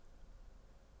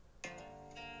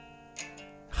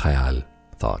ख्याल,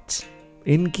 थॉट्स,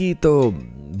 इनकी तो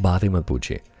बात ही मत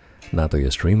पूछिए. ना तो ये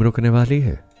स्ट्रीम रुकने वाली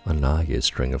है और ना ये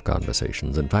string of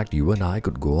conversations. In fact you and I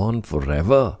could go on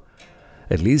forever.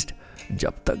 At least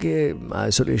जब तक ये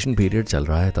आइसोलेशन पीरियड चल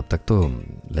रहा है तब तक तो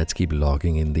let's keep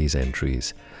logging in these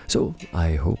entries. So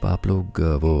I hope आप लोग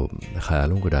वो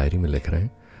ख्यालों को डायरी में लिख रहे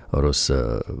हैं और उस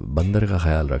बंदर का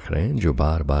ख्याल रख रहे हैं जो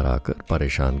बार बार आकर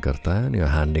परेशान करता है. And you are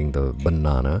handing the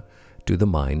banana to the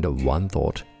mind of one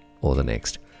thought और द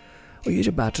नेक्स्ट. और ये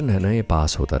जो पैटर्न है ना, ये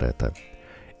पास होता रहता है.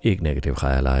 एक नेगेटिव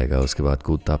ख्याल आएगा, उसके बाद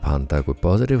कूदता फांदता कोई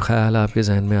पॉजिटिव ख्याल आपके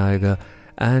जहन में आएगा,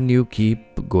 and you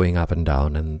keep going up and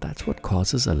down, and that's what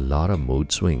causes a lot of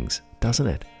mood swings, doesn't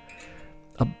it?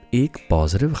 अब एक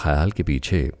पॉजिटिव ख्याल के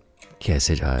पीछे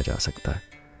कैसे जाया जा सकता है?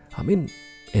 I mean,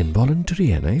 involuntary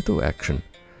है ना ये तो एक्शन.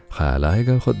 ख्याल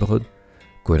आएगा खुद ब खुद,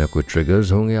 कोई ना कोई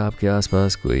ट्रिगर्स होंगे आपके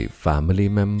आसपास, कोई फैमिली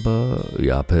मेम्बर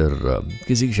या फिर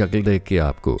किसी की शक्ल देख के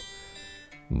आपको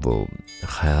वो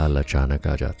ख्याल अचानक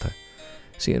आ जाता है.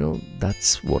 So, you know,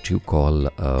 that's what you call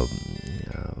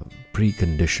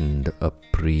preconditioned, a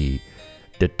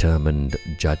predetermined,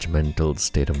 judgmental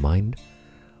state of mind.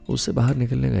 उससे बाहर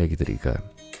निकलने का एक ही तरीका है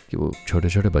कि वो छोटे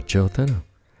छोटे बच्चे होते हैं ना,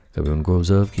 कभी उनको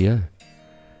ऑब्जर्व किया है?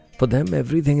 For them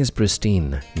everything is pristine,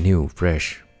 new,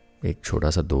 fresh. एक छोटा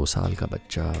सा 2 साल का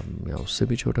बच्चा या उससे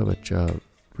भी छोटा बच्चा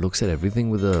looks at everything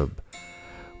with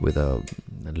a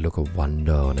look of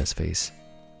wonder on his face.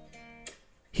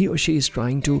 He or she is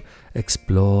trying to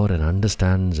explore and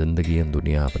understand ज़िंदगी और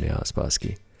दुनिया अपने आसपास की.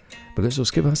 बिकॉज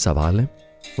उसके पास सवाल है,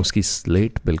 उसकी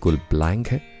स्लेट बिल्कुल ब्लैंक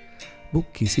है. वो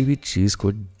किसी भी चीज़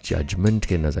को जजमेंट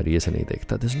के नज़रिए से नहीं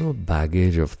देखता. There's no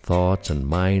baggage of thoughts and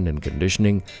mind and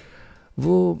conditioning.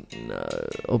 वो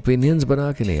opinions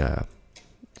बना के नहीं आया.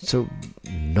 So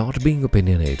not being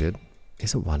opinionated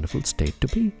is a wonderful state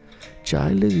to be.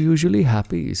 Child is usually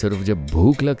happy. सिर्फ जब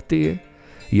भूख लगती है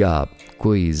या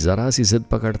कोई ज़रा सी ज़िद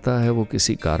पकड़ता है वो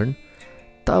किसी कारण,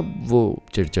 तब वो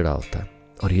चिड़चिड़ा होता है.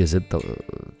 और ये ज़िद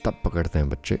तब पकड़ते हैं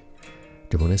बच्चे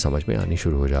जब उन्हें समझ में आनी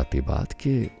शुरू हो जाती है बात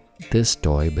कि this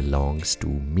toy belongs to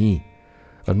me.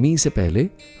 और मी से पहले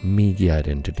मी की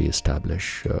आइडेंटिटी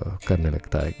इस्टेब्लिश करने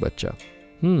लगता है एक बच्चा.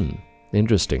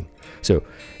 Interesting. So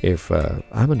if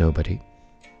I am a nobody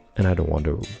and I don't want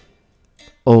to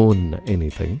own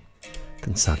anything,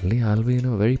 then suddenly I'll be in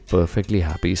a very perfectly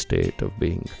happy state of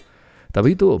being.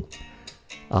 तभी तो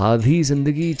आधी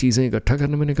ज़िंदगी चीज़ें इकट्ठा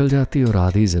करने में निकल जाती है और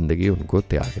आधी ज़िंदगी उनको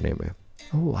त्यागने में.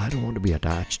 Oh, I don't want to be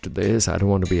attached to this, I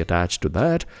don't want to be attached to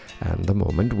that. And the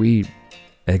moment we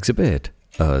exhibit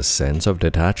a sense of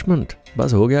detachment,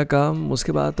 बस हो गया काम.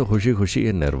 उसके बाद तो खुशी खुशी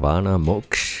है, निर्वाणा,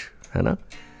 मोक्ष, है ना.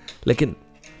 लेकिन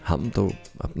हम तो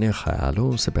अपने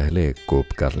ख्यालों से पहले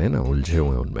कोप कर लें ना, उलझे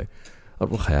हुए उनमें. और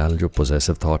वो ख्याल जो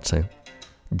पोजेसिव थॉट्स हैं,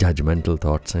 जजमेंटल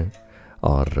थॉट्स हैं,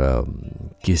 और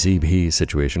किसी भी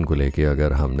सिचुएशन को लेके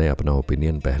अगर हमने अपना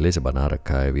ओपिनियन पहले से बना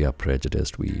रखा है, we are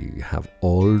prejudiced, we have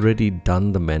already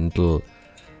done the mental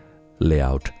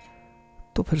layout,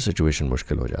 तो फिर सिचुएशन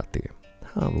मुश्किल हो जाती है.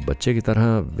 हाँ, वो बच्चे की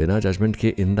तरह बिना जजमेंट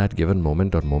के इन दैट गिवन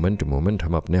मोमेंट और मोमेंट टू मोमेंट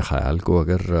हम अपने ख्याल को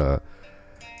अगर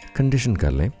कंडीशन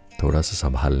कर लें, थोड़ा सा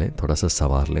संभाल लें, थोड़ा सा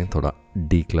संवार लें, थोड़ा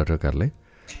डीक्लटर कर लें,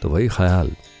 तो वही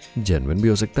ख्याल जेन्युइन भी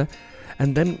हो सकता है.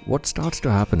 And then what starts to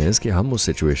happen is कि हम उस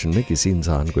सिचुएशन में किसी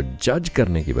इंसान को जज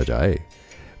करने की बजाय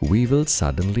we will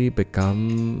suddenly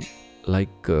become like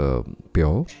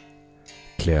pure,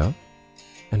 clear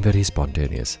and very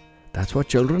spontaneous. That's what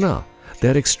children are. They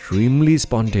are extremely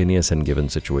spontaneous in given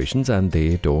situations, and they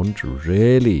don't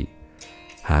really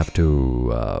have to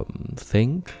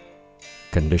think,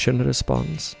 condition a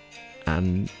response,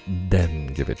 and then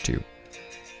give it to you.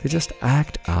 They just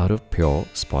act out of pure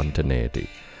spontaneity.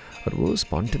 और वो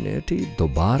spontaneity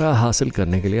दोबारा हासिल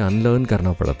करने के लिए unlearn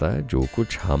करना पड़ता है जो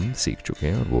कुछ हम सीख चुके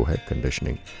हैं, और वो है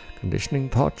कंडीशनिंग. कंडीशनिंग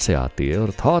थॉट से आती है,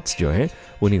 और थॉट्स जो हैं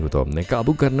उन्हीं को तो हमने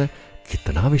काबू करना है.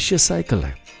 कितना विशियस साइकिल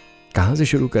है, कहाँ से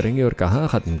शुरू करेंगे और कहाँ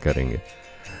ख़त्म करेंगे.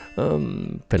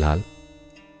 फ़िलहाल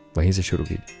वहीं से शुरू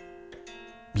कीजिए,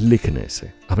 लिखने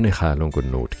से. अपने ख़्यालों को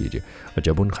नोट कीजिए, और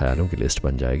जब उन ख़्यालों की लिस्ट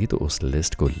बन जाएगी तो उस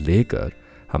लिस्ट को लेकर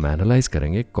हम एनालाइज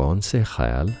करेंगे कौन से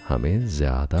ख़्याल हमें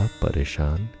ज़्यादा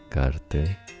परेशान करते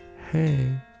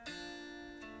हैं,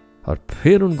 और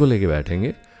फिर उनको लेके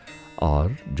बैठेंगे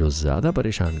और जो ज़्यादा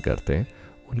परेशान करते हैं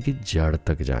उनकी जड़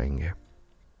तक जाएंगे.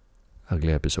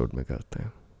 अगले एपिसोड में करते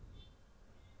हैं.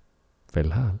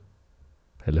 फिलहाल,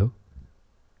 hello,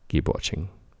 keep watching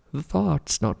the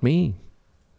thoughts, not me.